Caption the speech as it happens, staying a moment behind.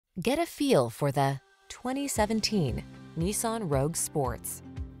Get a feel for the 2017 Nissan Rogue Sports.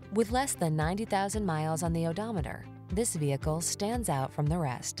 With less than 90,000 miles on the odometer, this vehicle stands out from the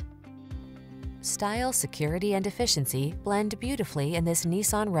rest. Style, security, and efficiency blend beautifully in this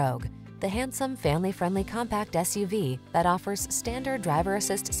Nissan Rogue, the handsome, family-friendly compact SUV that offers standard driver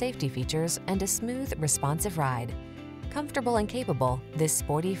assist safety features and a smooth, responsive ride. Comfortable and capable, this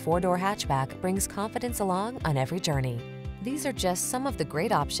sporty four-door hatchback brings confidence along on every journey. These are just some of the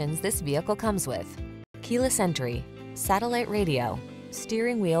great options this vehicle comes with: keyless entry, satellite radio,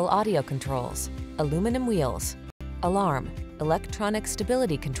 steering wheel audio controls, aluminum wheels, alarm, electronic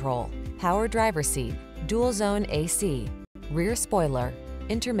stability control, power driver seat, dual zone AC, rear spoiler,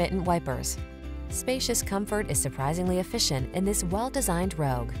 intermittent wipers. Spacious comfort is surprisingly efficient in this well-designed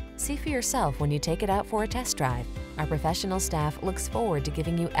Rogue. See for yourself when you take it out for a test drive. Our professional staff looks forward to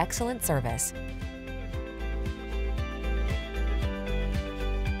giving you excellent service.